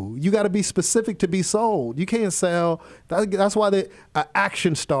you? You got to be specific to be sold. You can't sell. That's why the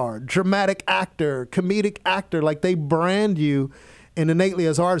action star, dramatic actor, comedic actor, like, they brand you. And innately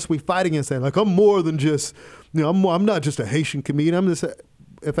as artists, we fight against that. Like, I'm more than just, I'm not just a Haitian comedian. I'm just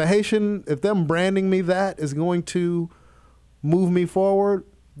if them branding me that is going to move me forward,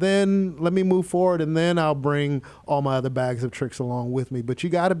 then let me move forward, and then I'll bring all my other bags of tricks along with me. But you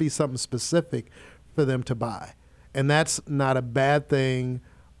got to be something specific for them to buy. And that's not a bad thing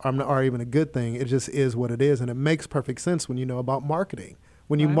or even a good thing. It just is what it is. And it makes perfect sense when you know about marketing.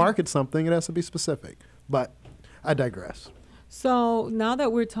 When you market something, it has to be specific. But I digress. So now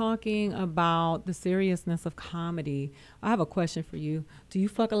that we're talking about the seriousness of comedy, I have a question for you. Do you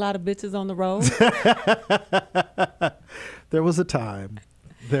fuck a lot of bitches on the road? There was a time.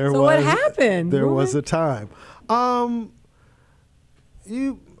 What happened? There was a time.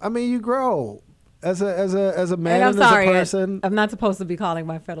 You grow. As a man, and I'm sorry, as a person, I'm not supposed to be calling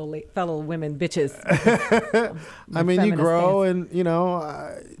my fellow women bitches. I mean, you grow, stance.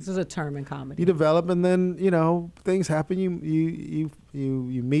 and this is a term in comedy. You develop, and then things happen. You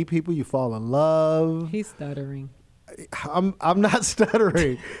meet people, you fall in love. He's stuttering. I'm not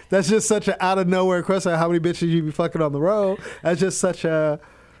stuttering. That's just such an out of nowhere question. How many bitches you be fucking on the road? That's just such a.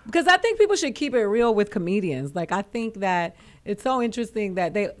 Because I think people should keep it real with comedians. Like, I think that it's so interesting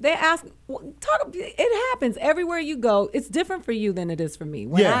that they ask, it happens everywhere you go. It's different for you than it is for me.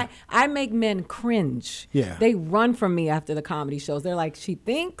 When I make men cringe. Yeah. They run from me after the comedy shows. They're like, she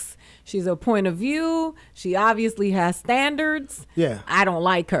thinks, she's a point of view, she obviously has standards. Yeah. I don't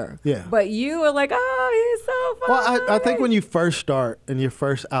like her. Yeah. But you are like, oh, he's so fun. Well, I think when you first start and you're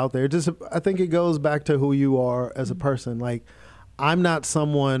first out there, I think it goes back to who you are as a person. Like, I'm not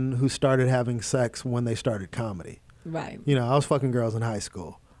someone who started having sex when they started comedy. Right. You know, I was fucking girls in high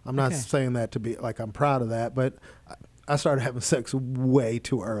school. I'm not saying that to be like I'm proud of that, but I started having sex way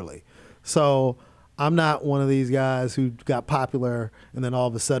too early. So I'm not one of these guys who got popular and then all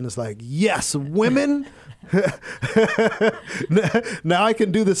of a sudden it's like, yes, women. Now I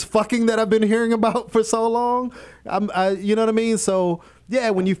can do this fucking that I've been hearing about for so long. You know what I mean? So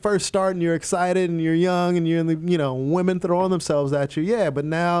yeah, when you first start and you're excited and you're young and you're in the, you know, women throwing themselves at you. Yeah, but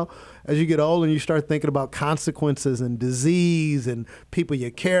now as you get older and you start thinking about consequences and disease and people you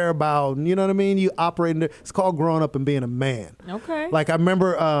care about, and you know what I mean? You operate in it's called growing up and being a man. Okay. Like I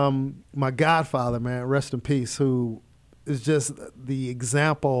remember my godfather, man, rest in peace, who is just the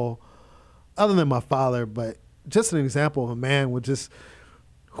example, other than my father, but just an example of a man with just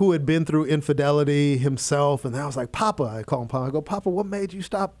who had been through infidelity himself. And I was like, Papa, I call him Papa. I go, Papa, what made you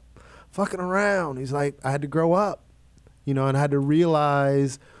stop fucking around? He's like, I had to grow up, you know, and I had to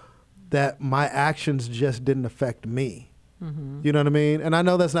realize that my actions just didn't affect me. Mm-hmm. You know what I mean? And I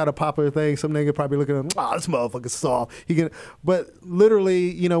know that's not a popular thing. Some nigga probably looking at him, oh, this motherfucker's soft. But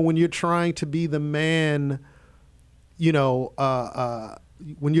literally, you know, when you're trying to be the man, you know,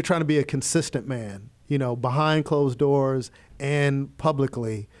 when you're trying to be a consistent man, you know, behind closed doors and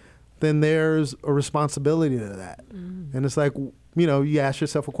publicly, then there's a responsibility to that. Mm-hmm. And it's like, you know, you ask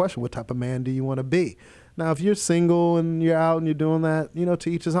yourself a question, what type of man do you want to be? Now, if you're single and you're out and you're doing that, you know,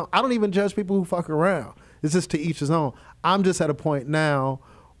 to each his own. I don't even judge people who fuck around. It's just to each his own. I'm just at a point now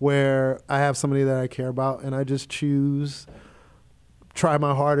where I have somebody that I care about and I just try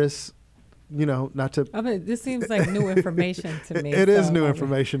my hardest, you know, not to. I mean, this seems like new information to me. It is new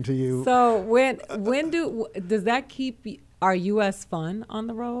information to you. So does that keep our U.S. fun on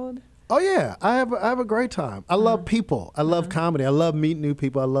the road? Oh yeah, I have a great time. I love people. I love comedy. I love meeting new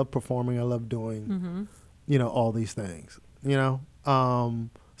people. I love performing. I love doing, you know, all these things. You know,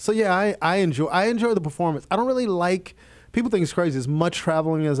 so yeah, I enjoy the performance. I don't really like. People think it's crazy. As much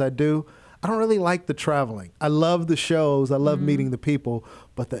traveling as I do, I don't really like the traveling. I love the shows. I love meeting the people.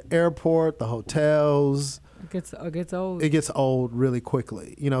 But the airport, the hotels, it gets old. It gets old really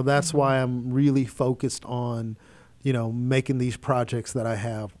quickly. You know, that's why I'm really focused on, you know, making these projects that I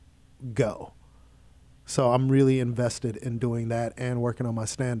have go. So I'm really invested in doing that and working on my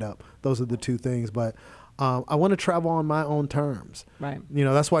stand-up. Those are the two things. But I want to travel on my own terms. Right. You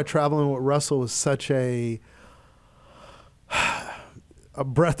know, that's why traveling with Russell is such a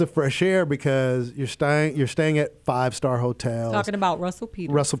breath of fresh air, because you're staying at 5-star hotels. Talking about Russell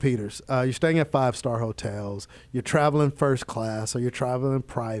Peters. Russell Peters. You're staying at 5-star hotels. You're traveling first class, or you're traveling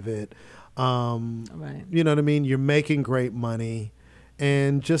private. Right. You know what I mean? You're making great money.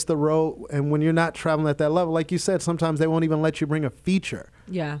 And just the road, and when you're not traveling at that level, like you said, sometimes they won't even let you bring a feature.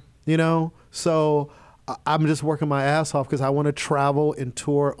 Yeah. You know? So I'm just working my ass off because I want to travel and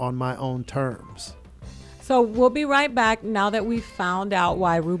tour on my own terms. So we'll be right back now that we've found out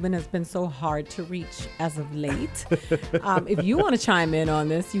why Ruben has been so hard to reach as of late. If you want to chime in on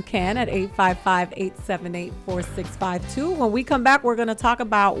this, you can at 855-878-4652. When we come back, we're going to talk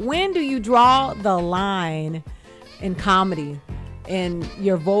about when do you draw the line in comedy, in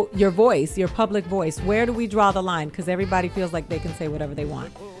your voice, your public voice. Where do we draw the line? Because everybody feels like they can say whatever they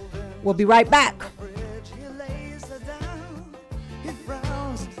want. We'll be right back.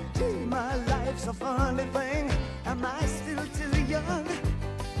 My life's a funny thing. Am I still too young?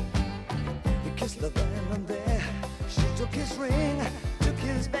 He kissed the venom there. She took his ring, took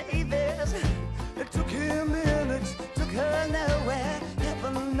his babies. It took him minutes, took her nowhere.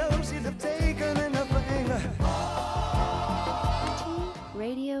 Heaven knows he'd have taken anything.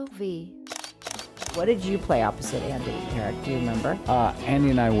 Radio V. What did you play opposite Andy, Eric? Do you remember? Andy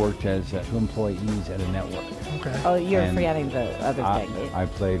and I worked as two employees at a network. Okay. Oh, you're forgetting the other thing. I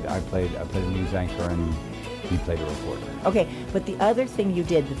played a news anchor, and he played a reporter. Okay, but the other thing you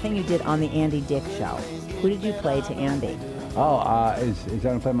did, the thing you did on the Andy Dick show, who did you play to Andy? Oh, is that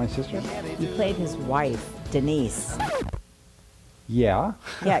when I played my sister? You played his wife, Denise. Yeah.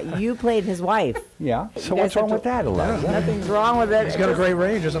 Yeah, you played his wife. Yeah. So what's wrong with that, Eliza? Nothing's wrong with it. He's got a great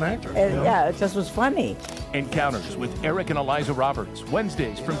range as an actor. Yeah, it just was funny. Encounters with Eric and Eliza Roberts,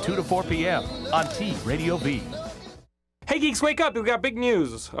 Wednesdays from 2 to 4 p.m. on T Radio V. Hey, geeks, wake up. We've got big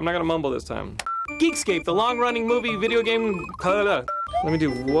news. I'm not going to mumble this time. Geekscape, the long-running movie video game. Let me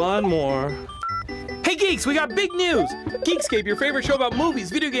do one more. Hey geeks, we got big news! Geekscape, your favorite show about movies,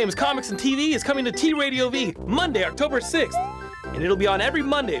 video games, comics, and TV, is coming to T-Radio V Monday, October 6th. And it'll be on every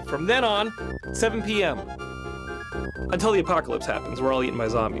Monday from then on, 7 p.m. Until the apocalypse happens, we're all eaten by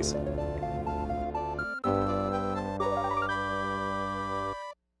zombies.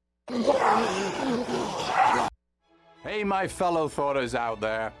 Hey, my fellow thoughters out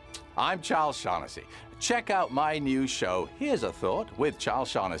there. I'm Charles Shaughnessy. Check out my new show, Here's a Thought, with Charles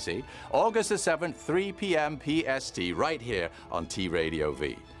Shaughnessy, August the 7th, 3 p.m. PST, right here on T-Radio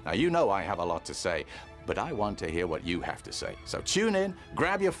V. Now, you know I have a lot to say, but I want to hear what you have to say. So tune in,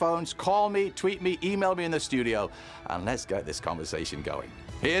 grab your phones, call me, tweet me, email me in the studio, and let's get this conversation going.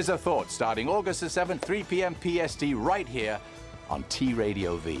 Here's a Thought, starting August the 7th, 3 p.m. PST, right here on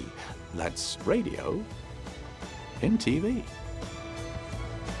T-Radio V. That's radio in TV.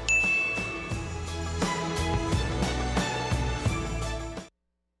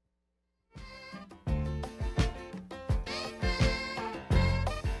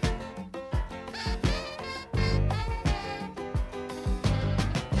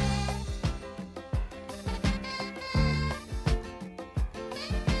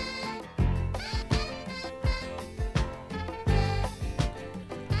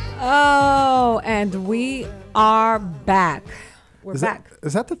 Oh, and we are back. We're back.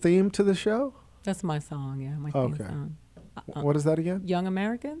 Is that the theme to the show? That's my song, yeah, my theme song. What is that again? Young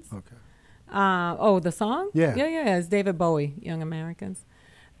Americans. Okay. The song? Yeah. Yeah. It's David Bowie, Young Americans.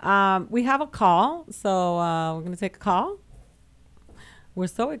 We have a call, so we're going to take a call. We're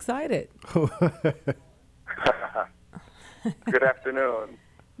so excited. Good afternoon.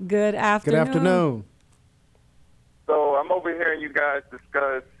 Good afternoon. Good afternoon. So I'm over hearing you guys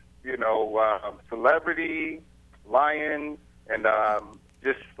discuss, celebrity, lions, and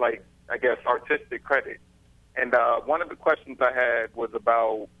just like, I guess, artistic credit. And one of the questions I had was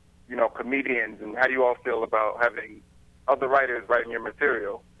about, comedians and how you all feel about having other writers writing your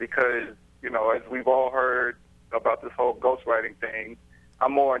material. Because, as we've all heard about this whole ghostwriting thing,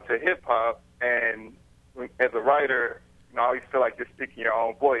 I'm more into hip-hop, and as a writer, I always feel like you're speaking your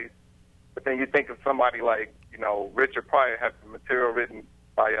own voice. But then you think of somebody like, Richard Pryor having material written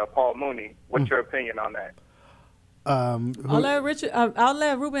by Paul Mooney. What's your opinion on that? I'll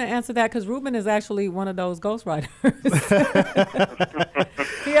let Ruben answer that, because Ruben is actually one of those ghostwriters.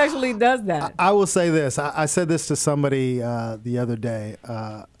 He actually does that. I will say this. I said this to somebody the other day.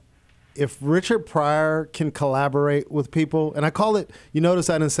 If Richard Pryor can collaborate with people, and I call it, you notice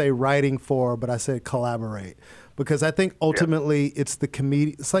I didn't say writing for, but I said collaborate. Because I think ultimately it's the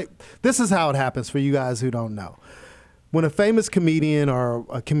comedian. It's like, this is how it happens for you guys who don't know. When a famous comedian or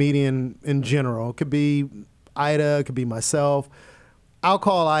a comedian in general, it could be Ida, it could be myself, I'll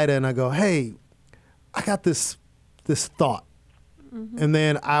call Ida and I go, hey, I got this thought. Mm-hmm. And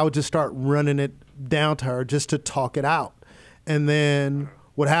then I'll just start running it down to her just to talk it out. And then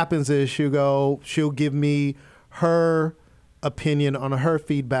what happens is she'll give me her opinion on her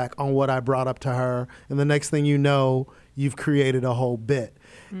feedback on what I brought up to her, and the next thing you know, you've created a whole bit.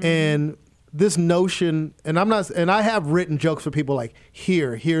 Mm-hmm. And this notion, and I have written jokes for people like,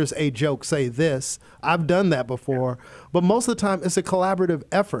 here's a joke, say this. I've done that before, but most of the time it's a collaborative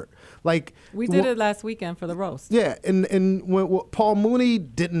effort. Like we did it last weekend for the roast. Yeah, and when Paul Mooney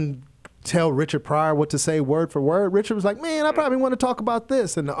didn't tell Richard Pryor what to say word for word, Richard was like, man, I probably want to talk about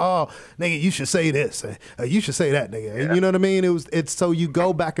this. And, nigga, you should say this. You should say that, nigga. Yeah. You know what I mean? It's so you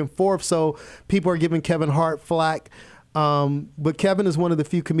go back and forth. So people are giving Kevin Hart flack. But Kevin is one of the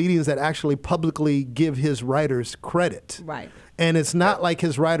few comedians that actually publicly give his writers credit. Right. And it's not like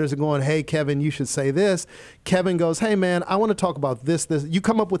his writers are going, hey, Kevin, you should say this. Kevin goes, hey, man, I want to talk about this. You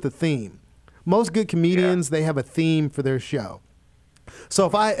come up with a theme. Most good comedians, they have a theme for their show. So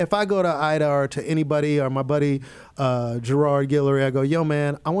if I go to Ida or to anybody or my buddy Gerard Guillory, I go, yo,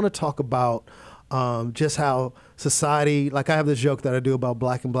 man, I want to talk about just how society, like I have this joke that I do about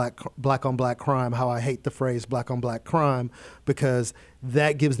black on black crime, how I hate the phrase black on black crime, because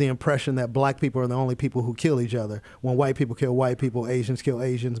that gives the impression that black people are the only people who kill each other. When white people kill white people, Asians kill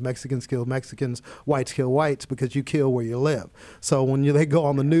Asians, Mexicans kill Mexicans, whites kill whites, because you kill where you live. So when they go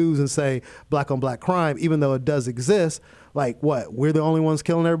on the news and say black on black crime, even though it does exist, like what? We're the only ones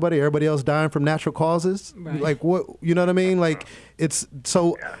killing everybody? Everybody else dying from natural causes? Right. Like what? You know what I mean? Like it's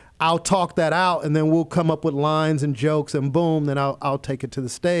so. I'll talk that out, and then we'll come up with lines and jokes, and boom, then I'll take it to the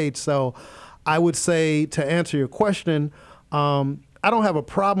stage. So I would say, to answer your question, I don't have a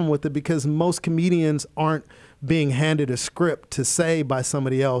problem with it because most comedians aren't being handed a script to say by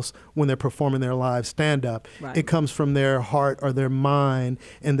somebody else when they're performing their live stand-up. Right. It comes from their heart or their mind,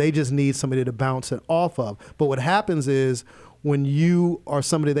 and they just need somebody to bounce it off of. But what happens is when you are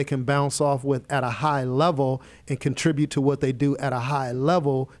somebody they can bounce off with at a high level and contribute to what they do at a high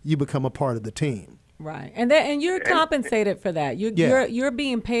level, you become a part of the team. Right, and you're compensated for that. You're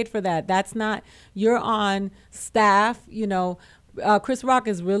being paid for that. That's not, you're on staff. You know, Chris Rock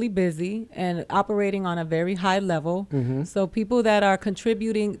is really busy and operating on a very high level. Mm-hmm. So people that are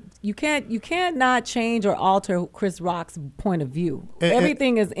contributing, you can't not change or alter Chris Rock's point of view.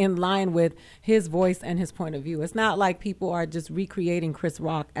 Everything is in line with his voice and his point of view. It's not like people are just recreating Chris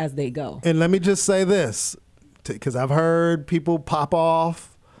Rock as they go. And let me just say this, because I've heard people pop off.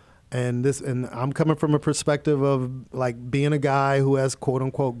 And I'm coming from a perspective of like being a guy who has quote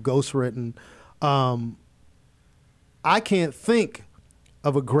unquote ghostwritten. I can't think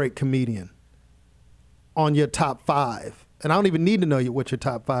of a great comedian on your top 5, and I don't even need to know what your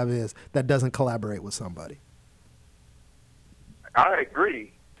top 5 is, that doesn't collaborate with somebody. I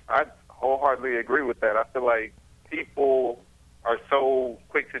agree. I wholeheartedly agree with that. I feel like people are so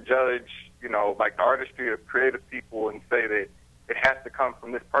quick to judge, you know, like the artistry of creative people and say that it has to come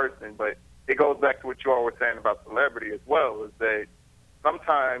from this person, but it goes back to what you all were saying about celebrity as well, is that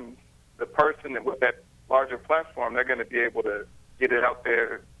sometimes the person that with that larger platform, they're going to be able to get it out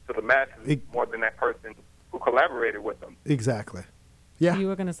there to the masses more than that person who collaborated with them. Exactly. Yeah. You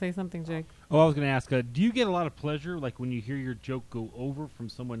were going to say something, Jake? Oh, I was going to ask, do you get a lot of pleasure, like when you hear your joke go over from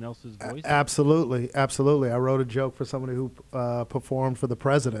someone else's voice? Absolutely. I wrote a joke for somebody who performed for the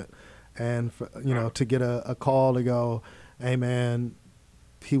president, and to get a call to go, hey man,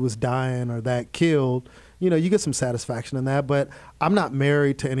 he was dying or that killed, you get some satisfaction in that. But I'm not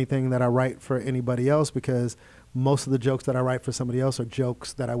married to anything that I write for anybody else, because most of the jokes that I write for somebody else are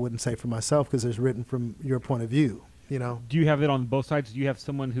jokes that I wouldn't say for myself, because it's written from your point of view, Do you have it on both sides? Do you have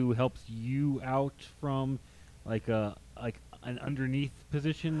someone who helps you out from like an underneath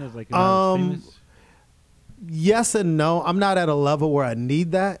position as like not as famous? Yes and no. I'm not at a level where I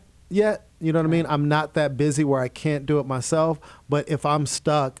need that yet. You know what I mean? I'm not that busy where I can't do it myself. But if I'm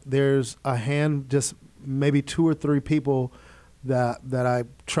stuck, there's just maybe 2 or 3 people that I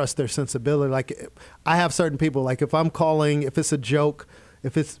trust their sensibility. Like I have certain people, like if I'm calling, if it's a joke,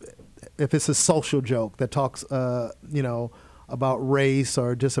 if it's a social joke that talks, about race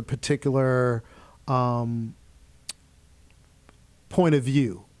or just a particular point of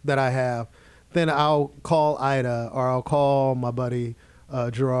view that I have, then I'll call Ida or I'll call my buddy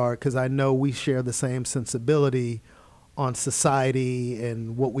Gerard, because I know we share the same sensibility on society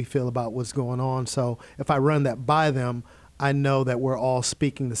and what we feel about what's going on. So if I run that by them, I know that we're all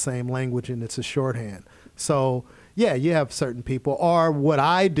speaking the same language and it's a shorthand. So yeah, you have certain people. Or what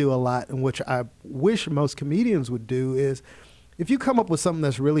I do a lot, and which I wish most comedians would do, is if you come up with something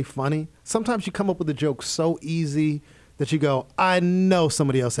that's really funny, sometimes you come up with a joke so easy that you go, I know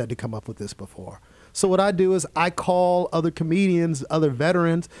somebody else had to come up with this before. So what I do is I call other comedians, other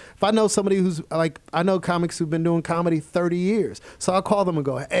veterans. If I know somebody who's like, I know comics who've been doing comedy 30 years. So I'll call them and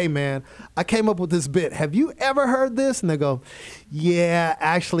go, hey man, I came up with this bit. Have you ever heard this? And they go, yeah,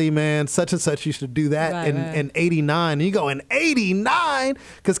 actually man, such and such used to do that in 89. And you go, in 89?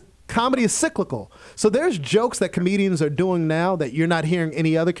 Because comedy is cyclical. So there's jokes that comedians are doing now that you're not hearing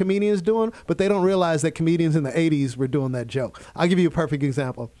any other comedians doing, but they don't realize that comedians in the 80s were doing that joke. I'll give you a perfect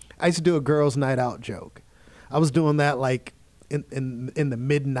example. I used to do a girls' night out joke. I was doing that like in the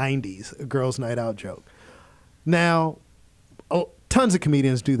mid-90s, a girls' night out joke. Now, tons of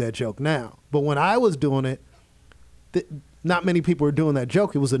comedians do that joke now. But when I was doing it, not many people were doing that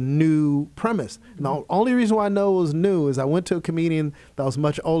joke. It was a new premise. And the only reason why I know it was new is I went to a comedian that was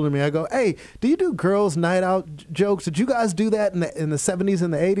much older than me. I go, hey, do you do girls' night out jokes? Did you guys do that in the 70s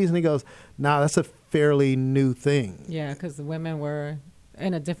and the 80s? And he goes, nah, that's a fairly new thing. Yeah, because the women were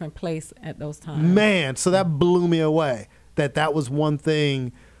in a different place at those times. Man, so that blew me away, that was one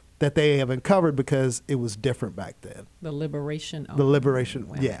thing that they haven't covered because it was different back then. The liberation.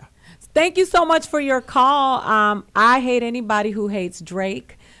 Yeah. Thank you so much for your call. I hate anybody who hates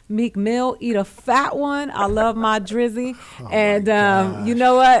Drake. Meek Mill, eat a fat one. I love my Drizzy. And you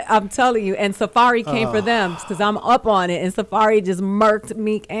know what? I'm telling you. And Safari came for them because I'm up on it. And Safari just murked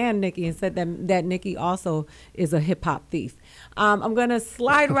Meek and Nicki and said that Nicki also is a hip-hop thief. I'm going to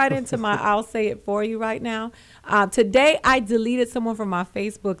slide right into my I'll Say It For You right now. Today, I deleted someone from my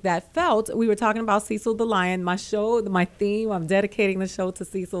Facebook that felt, we were talking about Cecil the Lion, my show, my theme. I'm dedicating the show to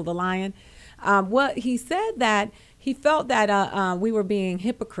Cecil the Lion. He said that he felt that we were being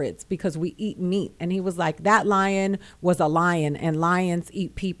hypocrites because we eat meat. And he was like, that lion was a lion and lions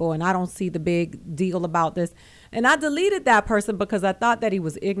eat people. And I don't see the big deal about this. And I deleted that person because I thought that he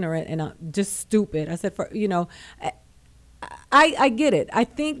was ignorant and just stupid. I said, I get it. I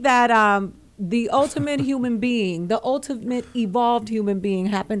think that the ultimate human being, the ultimate evolved human being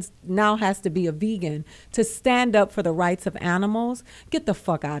has to be a vegan to stand up for the rights of animals. Get the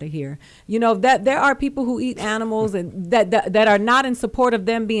fuck out of here. That there are people who eat animals and that are not in support of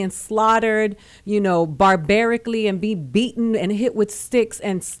them being slaughtered, barbarically and be beaten and hit with sticks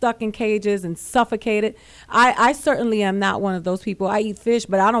and stuck in cages and suffocated. I certainly am not one of those people. I eat fish,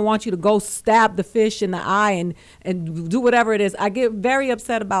 but I don't want you to go stab the fish in the eye and do whatever it is. I get very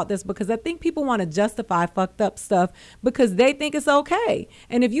upset about this because I think people want to justify fucked up stuff because they think it's okay.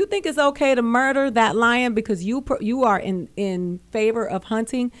 And if you think it's okay to murder that lion because you are in favor of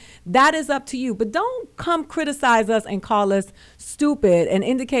hunting, that is up to you. But don't come criticize us and call us stupid and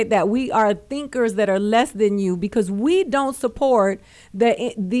indicate that we are thinkers that are less than you because we don't support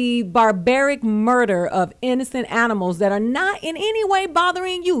the barbaric murder of innocent animals that are not in any way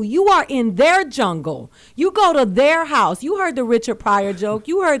bothering you. You are in their jungle. You go to their house. You heard the Richard Pryor joke.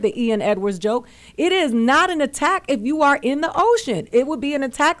 You heard the Ian Edwards joke. It is not an attack if you are in the ocean. It would be an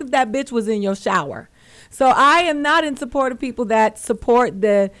attack if that bitch was in your shower. So I am not in support of people that support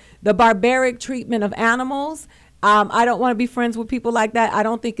the barbaric treatment of animals. I don't want to be friends with people like that. I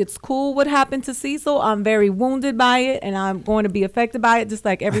don't think it's cool what happened to Cecil. I'm very wounded by it, and I'm going to be affected by it just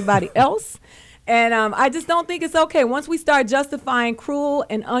like everybody else. And I just don't think it's okay. Once we start justifying cruel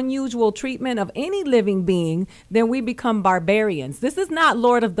and unusual treatment of any living being, then we become barbarians. This is not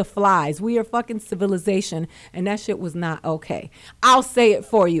Lord of the Flies. We are fucking civilization, and that shit was not okay. I'll say it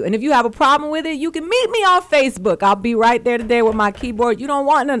for you. And if you have a problem with it, you can meet me on Facebook. I'll be right there today with my keyboard. You don't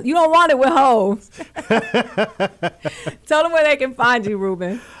want it with hoes. Tell them where they can find you,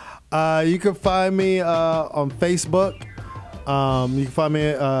 Ruben. You can find me on Facebook. You can find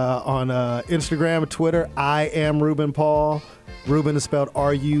me on Instagram, Twitter. I am Ruben Paul. Ruben is spelled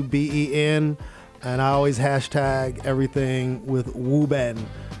R-U-B-E-N. And I always hashtag everything with Wooben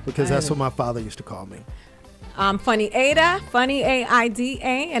because that's what my father used to call me. Funny Ada, Funny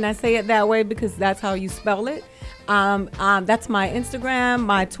A-I-D-A. And I say it that way because that's how you spell it. That's my Instagram,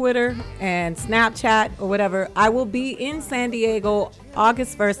 my Twitter, and Snapchat or whatever. I will be in San Diego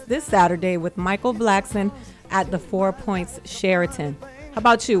August 1st this Saturday with Michael Blackson at the 4 Points Sheraton. How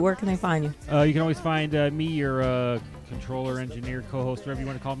about you? Where can they find you? You can always find me, your controller, engineer, co-host, whatever you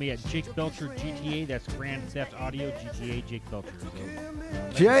want to call me, at Jake Belcher GTA. That's Grand Theft Audio GTA Jake Belcher. So,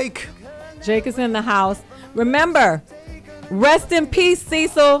 Jake is in the house. Remember, rest in peace,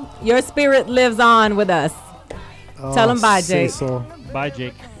 Cecil. Your spirit lives on with us. Tell him bye, Jake. Cecil. Bye,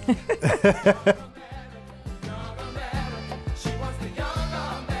 Jake.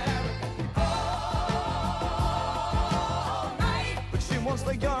 Wants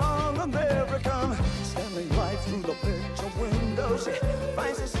the young American standing right through the picture window. She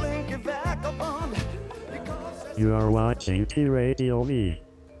finds a slinky vagabond. You are watching T Radio V,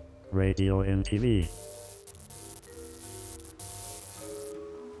 Radio and TV.